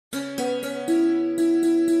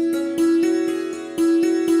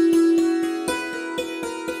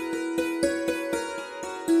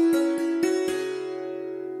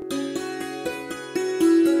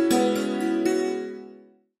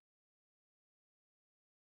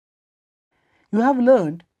You have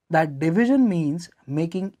learned that division means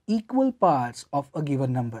making equal parts of a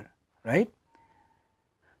given number, right?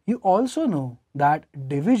 You also know that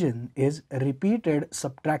division is repeated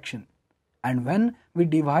subtraction. And when we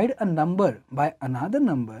divide a number by another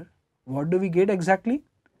number, what do we get exactly?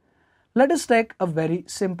 Let us take a very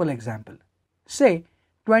simple example. Say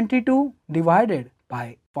 22 divided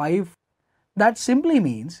by 5. That simply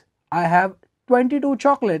means I have 22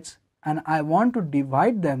 chocolates and I want to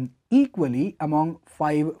divide them equally among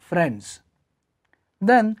 5 friends.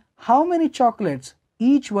 Then how many chocolates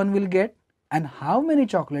each one will get and how many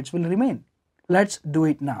chocolates will remain? Let's do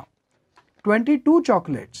it now. 22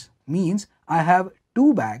 chocolates means I have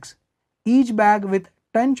 2 bags, each bag with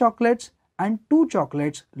 10 chocolates and 2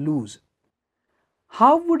 chocolates loose.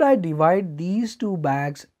 How would I divide these 2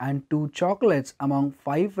 bags and 2 chocolates among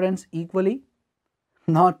 5 friends equally?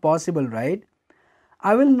 Not possible, right?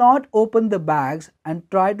 I will not open the bags and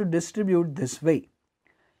try to distribute this way.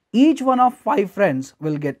 Each one of 5 friends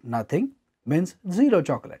will get nothing, means 0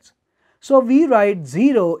 chocolates. So we write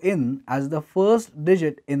 0 in as the first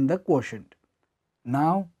digit in the quotient.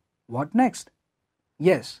 Now what next?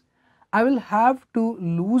 Yes, I will have to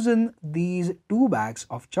loosen these 2 bags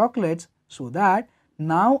of chocolates so that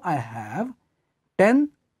now I have 10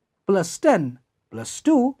 plus 10 plus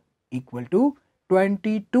 2 equal to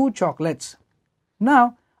 22 chocolates.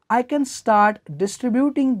 Now I can start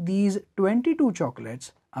distributing these 22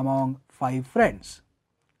 chocolates among 5 friends.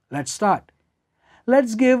 Let's start.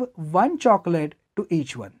 Let's give 1 chocolate to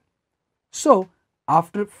each one. So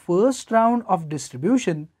after first round of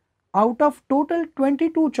distribution, out of total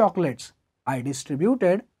 22 chocolates, I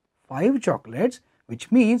distributed 5 chocolates,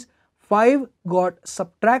 which means 5 got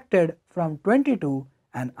subtracted from 22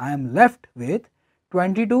 and I am left with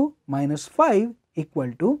 22 minus 5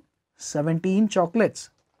 equal to 17 chocolates.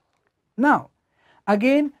 Now,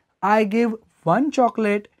 again I give 1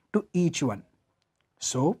 chocolate to each one.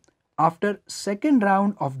 So, after second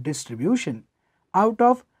round of distribution, out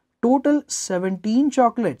of total 17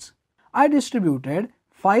 chocolates, I distributed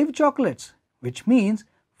 5 chocolates, which means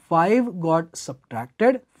 5 got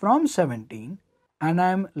subtracted from 17 and I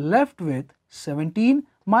am left with 17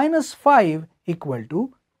 minus 5 equal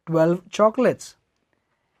to 12 chocolates.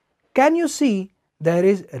 Can you see there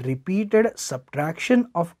is repeated subtraction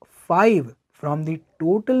of 5 from the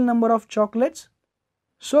total number of chocolates?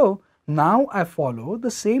 So now I follow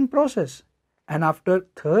the same process and after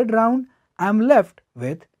third round I am left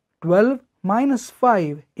with 12 minus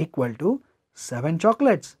 5 equal to 7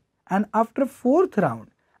 chocolates and after fourth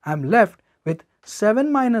round I am left with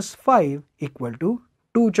 7 minus 5 equal to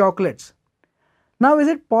 2 chocolates. Now is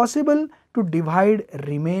it possible to divide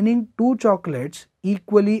remaining 2 chocolates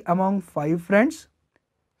equally among 5 friends?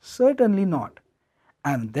 Certainly not.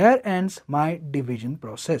 And there ends my division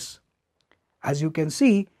process. As you can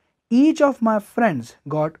see, each of my friends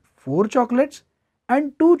got 4 chocolates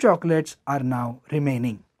and 2 chocolates are now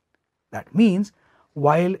remaining. That means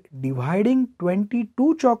while dividing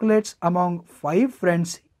 22 chocolates among 5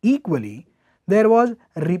 friends equally, there was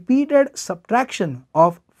repeated subtraction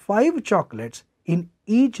of 5 chocolates in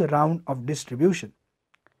each round of distribution.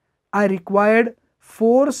 I required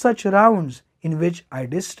 4 such rounds in which I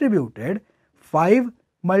distributed 5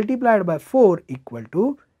 multiplied by 4 equal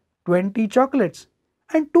to 20 chocolates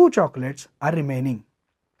and 2 chocolates are remaining.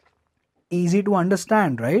 Easy to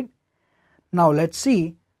understand, right? Now let's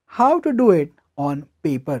see how to do it on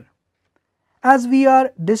paper. As we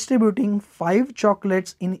are distributing 5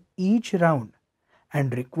 chocolates in each round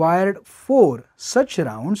and required 4 such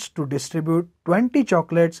rounds to distribute 20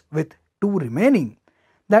 chocolates with 2 remaining,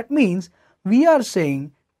 that means we are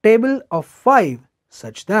saying table of 5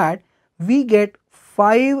 such that we get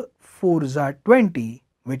 5 4s are 20,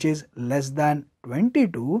 which is less than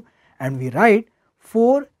 22, and we write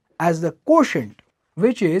 4 as the quotient,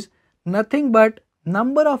 which is nothing but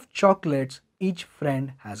number of chocolates each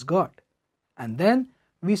friend has got. And then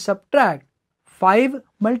we subtract 5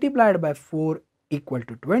 multiplied by 4 equal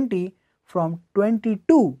to 20 from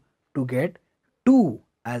 22 to get 2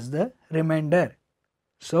 as the remainder.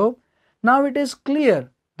 So now it is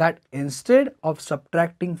clear that instead of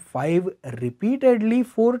subtracting 5 repeatedly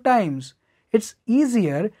 4 times, it's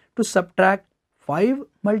easier to subtract 5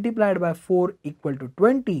 multiplied by 4 equal to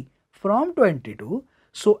 20 from 22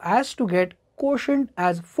 so as to get quotient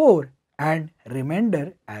as 4 and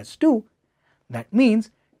remainder as 2. That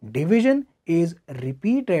means division is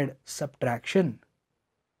repeated subtraction.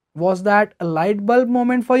 Was that a light bulb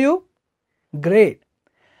moment for you? Great.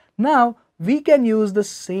 Now we can use the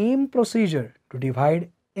same procedure to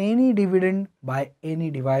divide any dividend by any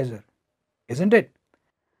divisor, isn't it?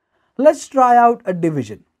 Let's try out a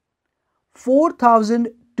division.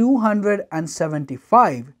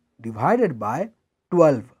 4,275 divided by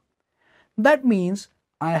 12. That means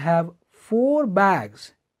I have 4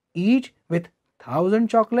 bags each with 1000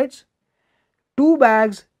 chocolates, 2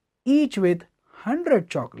 bags each with 100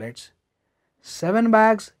 chocolates, 7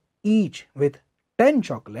 bags each with 10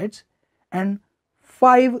 chocolates, and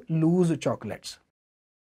 5 loose chocolates.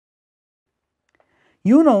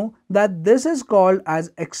 You know that this is called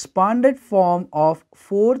as expanded form of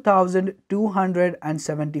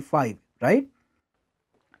 4,275, right?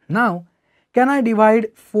 Now, can I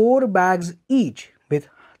divide 4 bags each with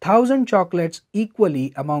 1000 chocolates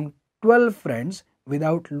equally among 12 friends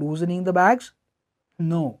without loosening the bags?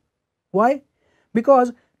 No. Why?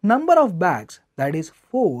 Because number of bags, that is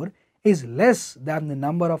 4, is less than the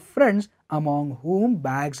number of friends among whom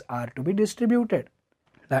bags are to be distributed.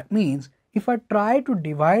 That means if I try to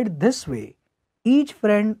divide this way, each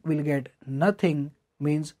friend will get nothing,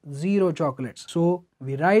 means 0 chocolates. So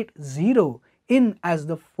we write 0 in as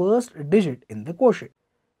the first digit in the quotient.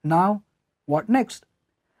 Now what next?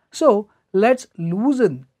 So let's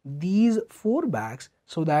loosen these 4 bags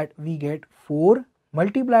so that we get 4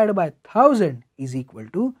 multiplied by 1000 is equal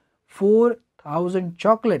to 4000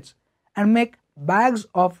 chocolates and make bags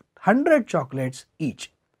of 100 chocolates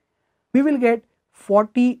each. We will get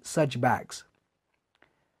 40 such bags.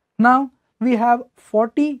 Now we have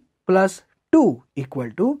 40 plus 2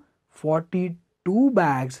 equal to 42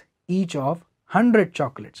 bags each of 100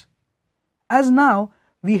 chocolates. As now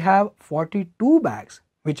we have 42 bags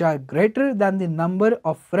which are greater than the number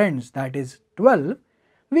of friends, that is 12,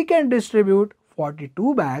 we can distribute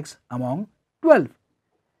 42 bags among 12.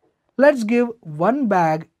 Let's give 1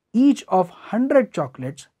 bag each of 100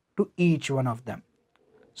 chocolates to each one of them.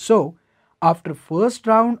 So after first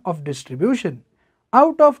round of distribution,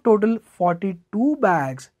 out of total 42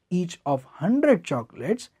 bags each of 100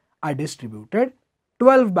 chocolates, I distributed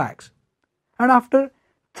 12 bags. And after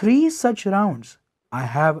 3 such rounds, I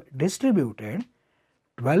have distributed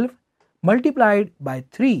 12 multiplied by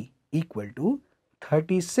 3 equal to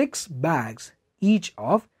 36 bags each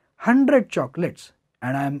of 100 chocolates,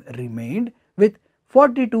 and I am remained with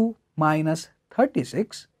 42 minus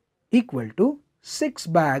 36 equal to 6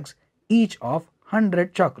 bags each of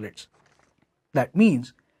 100 chocolates. That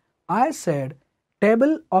means I said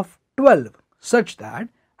table of 12 such that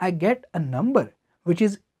I get a number which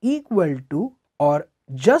is equal to or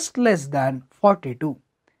just less than 42.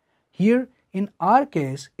 Here in our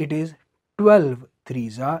case it is 12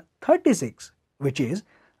 threes are 36, which is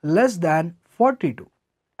less than 42,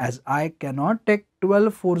 as I cannot take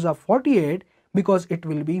 12 fours are 48 because it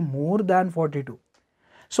will be more than 42.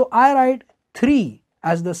 So I write 3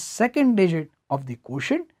 as the second digit of the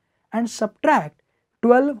quotient and subtract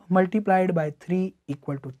 12 multiplied by 3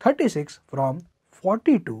 equal to 36 from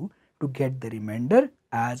 42 to get the remainder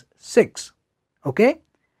as 6. Okay?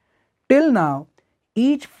 Till now,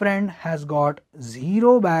 each friend has got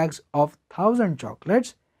 0 bags of 1000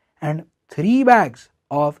 chocolates and 3 bags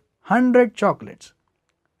of 100 chocolates.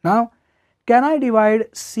 Now, can I divide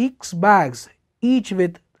 6 bags each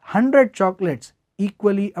with 100 chocolates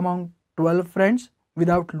equally among 12 friends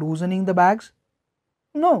without loosening the bags?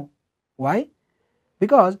 No. Why?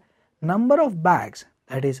 Because number of bags,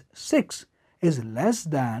 that is 6, is less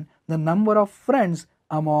than the number of friends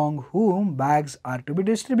among whom bags are to be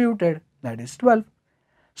distributed, that is 12.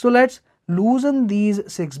 So let's loosen these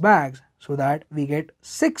 6 bags so that we get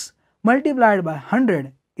 6 multiplied by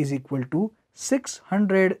 100 is equal to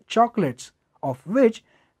 600 chocolates, of which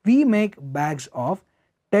we make bags of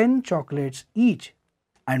 10 chocolates each,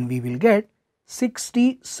 and we will get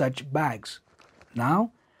 60 such bags.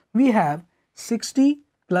 Now we have 60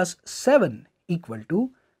 plus 7 equal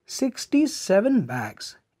to 67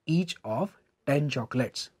 bags each of 10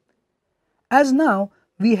 chocolates. As now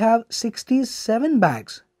we have 67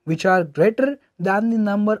 bags which are greater than the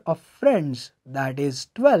number of friends, that is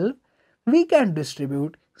 12, we can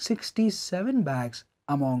distribute 67 bags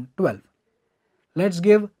among 12. Let's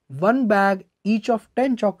give 1 bag each of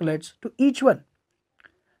 10 chocolates to each one.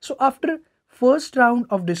 So after first round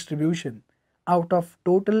of distribution, out of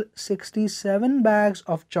total 67 bags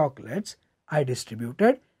of chocolates, I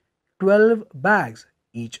distributed 12 bags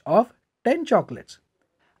each of 10 chocolates.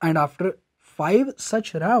 And after 5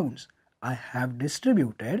 such rounds, I have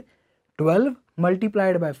distributed 12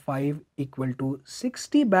 multiplied by 5 equal to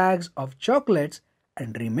 60 bags of chocolates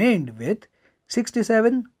and remained with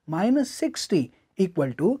 67 minus 60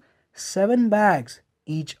 equal to 7 bags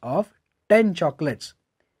each of 10 chocolates.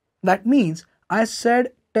 That means I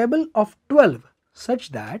said table of 12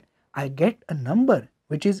 such that I get a number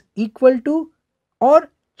which is equal to or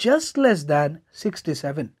just less than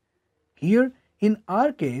 67. Here in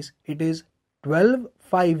our case it is 12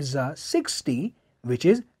 5s are 60, which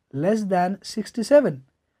is less than 67,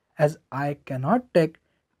 as I cannot take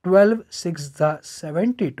 12 6s are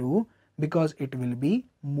 72 because it will be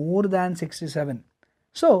more than 67.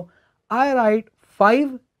 So I write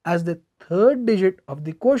 5 as the third digit of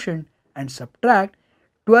the quotient and subtract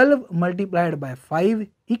 12 multiplied by 5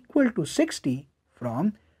 equal to 60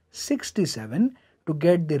 from 67 to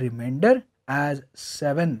get the remainder as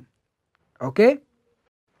 7. Okay?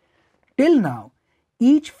 Till now,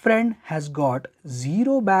 each friend has got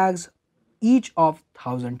 0 bags each of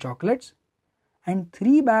 1000 chocolates and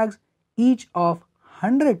 3 bags each of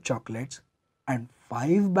 100 chocolates and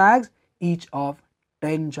 5 bags each of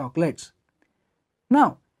 10 chocolates.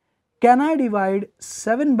 Now, can I divide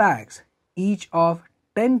 7 bags each of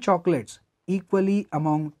 10 chocolates equally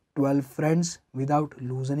among 12 friends without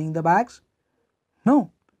loosening the bags?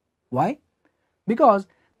 No. Why? Because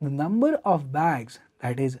the number of bags,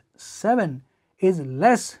 that is 7, is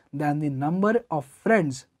less than the number of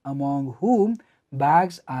friends among whom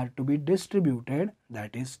bags are to be distributed,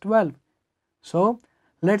 that is 12. So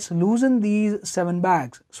let's loosen these 7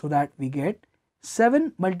 bags so that we get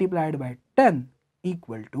 7 multiplied by 10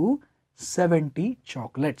 equal to 70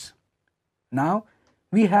 chocolates. Now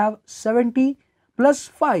we have 70 plus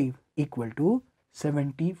 5 equal to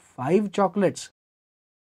 75 chocolates.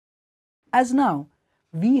 As now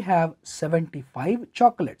we have 75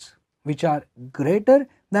 chocolates which are greater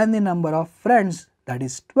than the number of friends, that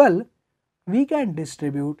is 12, we can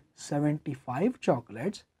distribute 75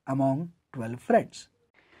 chocolates among 12 friends.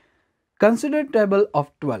 Consider table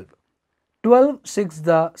of 12. 12 6s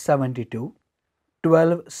are 72,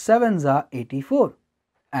 12 7s are 84,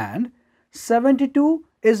 and 72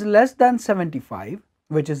 is less than 75,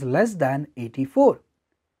 which is less than 84.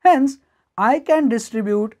 Hence, I can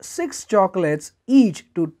distribute 6 chocolates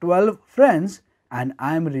each to 12 friends and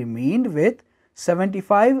I am remained with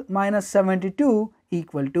 75 minus 72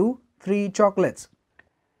 equal to 3 chocolates.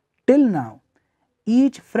 Till now,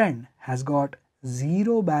 each friend has got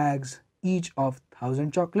 0 bags each of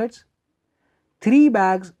 1000 chocolates, 3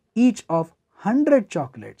 bags each of 100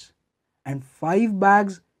 chocolates, and 5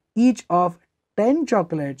 bags each of 10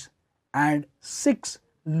 chocolates, and 6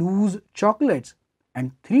 loose chocolates,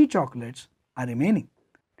 and 3 chocolates are remaining.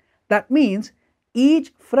 That means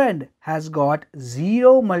each friend has got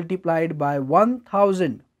 0 multiplied by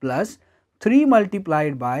 1000 plus 3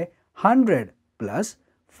 multiplied by 100 plus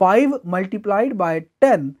 5 multiplied by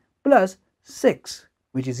 10 plus 6,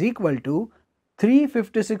 which is equal to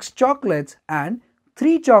 356 chocolates, and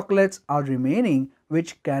 3 chocolates are remaining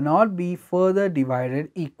which cannot be further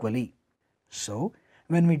divided equally. So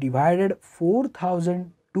when we divided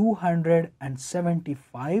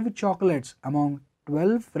 4275 chocolates among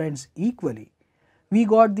 12 friends equally, we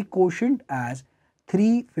got the quotient as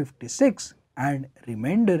 356 and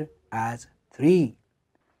remainder as 3.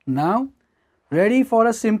 Now, ready for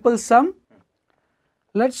a simple sum?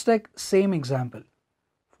 Let's take same example.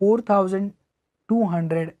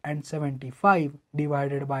 4275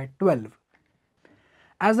 divided by 12.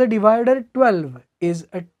 As the divider 12 is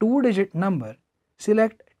a 2-digit number,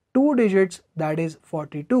 select 2 digits, that is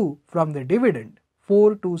 42, from the dividend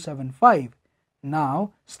 4275.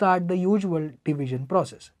 Now start the usual division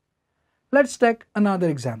process. Let's take another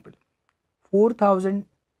example.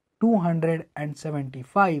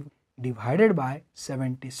 4275 divided by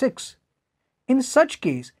 76. In such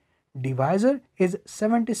case, divisor is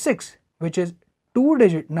 76, which is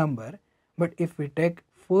 2-digit number, but if we take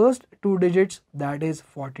first 2 digits, that is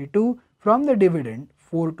 42, from the dividend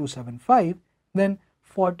 4275, then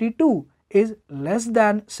 42 is less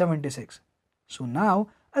than 76. So now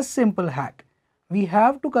a simple hack. We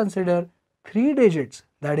have to consider 3 digits,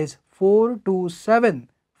 that is 427,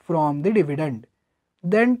 from the dividend.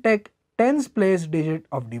 Then take tens place digit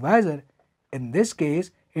of divisor. In this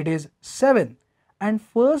case it is 7, and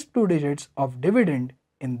first 2 digits of dividend,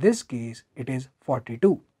 in this case it is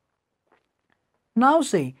 42. Now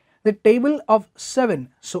say the table of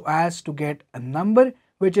 7 so as to get a number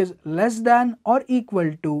which is less than or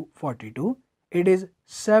equal to 42. It is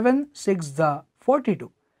 7 6 the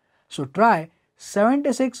 42. So try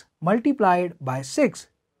 76 multiplied by 6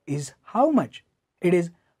 is how much? It is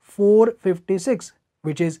 456,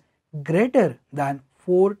 which is greater than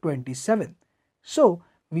 427. So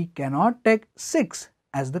we cannot take 6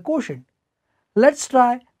 as the quotient. Let's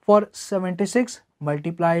try for 76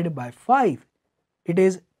 multiplied by 5. It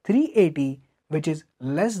is 380, which is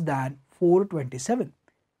less than 427.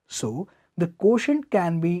 So the quotient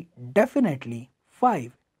can be definitely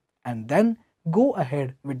 5, and then go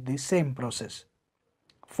ahead with the same process.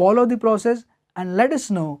 Follow the process and let us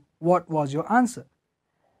know what was your answer?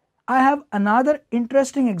 I have another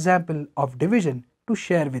interesting example of division to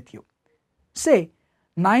share with you. Say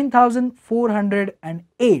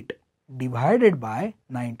 9408 divided by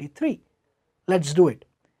 93. Let's do it.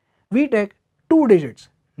 We take two digits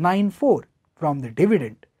 94 from the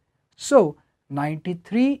dividend. So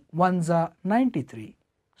 93 ones are 93.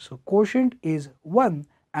 So quotient is 1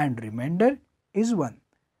 and remainder is 1.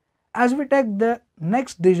 As we take the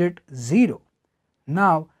next digit 0,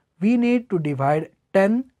 now we need to divide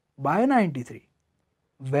 10 by 93.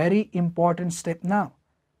 Very important step now.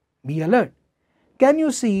 Be alert. Can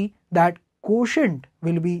you see that quotient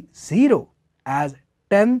will be 0 as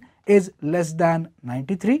 10 is less than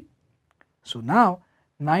 93? So now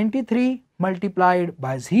 93 multiplied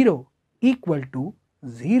by 0 equal to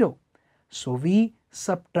 0. So we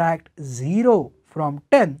subtract 0 from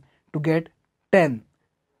 10 to get 10.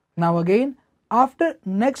 Now again, after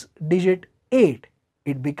next digit 8,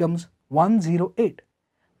 it becomes 108.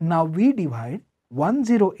 Now we divide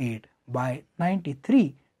 108 by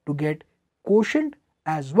 93 to get quotient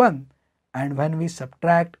as 1, and when we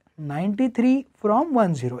subtract 93 from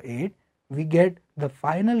 108, we get the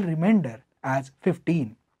final remainder as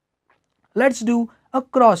 15. Let's do a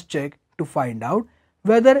cross check to find out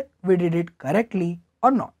whether we did it correctly or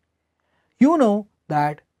not. You know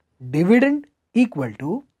that dividend equal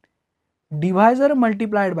to divisor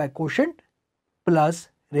multiplied by quotient plus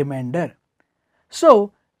remainder.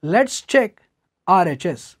 So let's check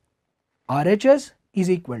RHS. RHS is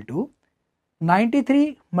equal to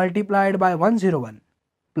 93 multiplied by 101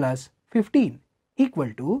 plus 15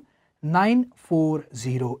 equal to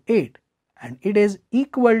 9408, and it is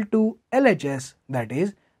equal to LHS, that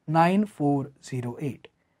is 9408.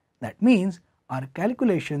 That means our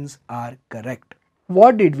calculations are correct.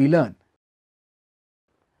 What did we learn?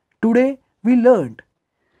 Today we learned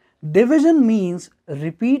division means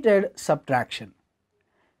repeated subtraction.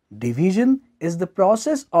 Division is the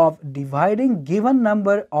process of dividing given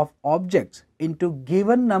number of objects into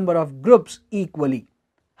given number of groups equally.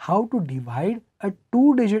 How to divide a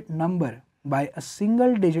two-digit number by a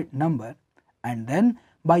single-digit number, and then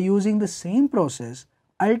by using the same process,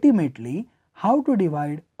 ultimately how to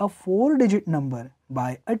divide a four-digit number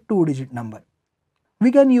by a two-digit number.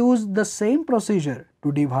 We can use the same procedure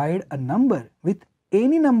to divide a number with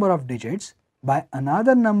any number of digits by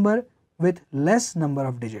another number with less number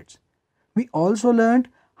of digits. We also learned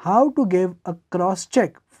how to give a cross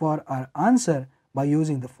check for our answer by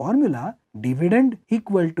using the formula dividend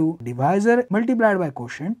equal to divisor multiplied by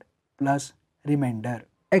quotient plus remainder.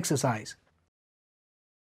 Exercise.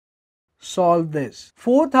 Solve this.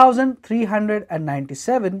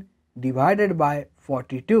 4397 divided by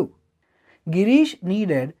 42. Girish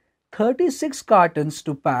needed 36 cartons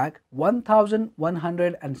to pack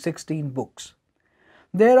 1116 books.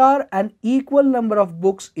 There are an equal number of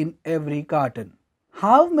books in every carton.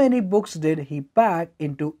 How many books did he pack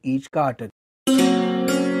into each carton?